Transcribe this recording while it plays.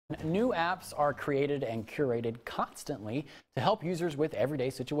New apps are created and curated constantly to help users with everyday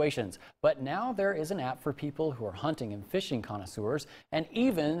situations. But now there is an app for people who are hunting and fishing connoisseurs, and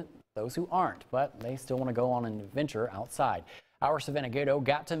even those who aren't, but they still want to go on an adventure outside. Our Savannah Gato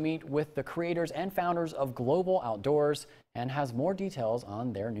got to meet with the creators and founders of Global Outdoors and has more details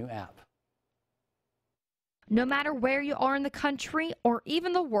on their new app. No matter where you are in the country or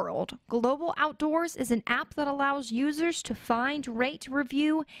even the world, Global Outdoors is an app that allows users to find, rate,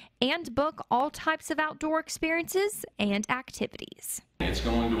 review, and book all types of outdoor experiences and activities. It's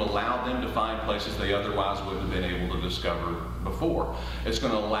going to allow them to find places they otherwise wouldn't have been able to discover before. It's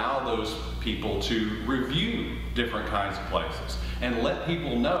going to allow those people to review different kinds of places and let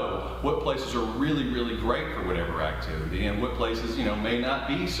people know what places are really, really great for whatever activity and what places, may not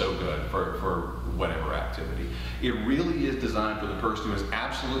be so good for whatever activity. It really is designed for the person who has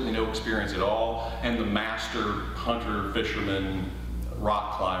absolutely no experience at all and the master hunter, fisherman,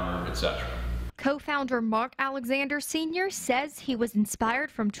 rock climber, etc. Co-founder Mark Alexander Sr. says he was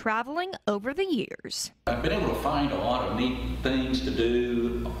inspired from traveling over the years. I've been able to find a lot of neat things to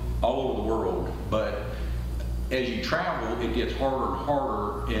do all over the world, but as you travel, it gets harder and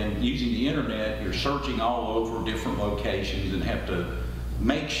harder, and using the internet, you're searching all over different locations and have to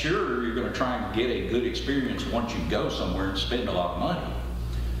make sure you're going to try and get a good experience once you go somewhere and spend a lot of money.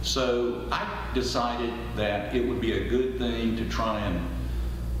 So I decided that it would be a good thing to try and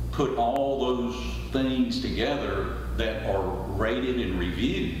put all those things together that are rated and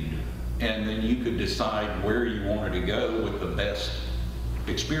reviewed, and then you could decide where you wanted to go with the best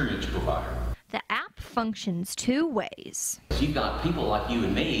experience provider. The app functions two ways. You've got people like you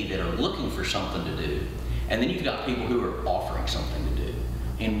and me that are looking for something to do, and then you've got people who are offering something to do.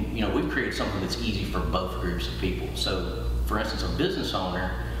 And we've created something that's easy for both groups of people. So for instance, a business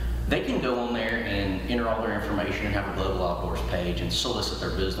owner, they can go on there and enter all their information and have a Global Outdoors page and solicit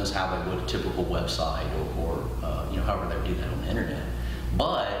their business how they would a typical website or however they would do that on the internet.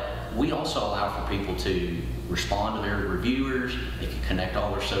 But we also allow for people to respond to their reviewers. They can connect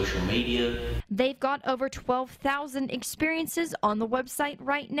all their social media. They've got over 12,000 experiences on the website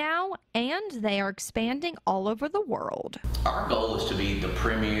right now, and they are expanding all over the world. Our goal is to be the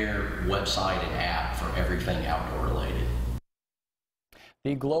premier website and app for everything outdoor related.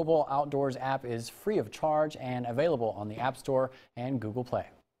 The Global Outdoors app is free of charge and available on the App Store and Google Play.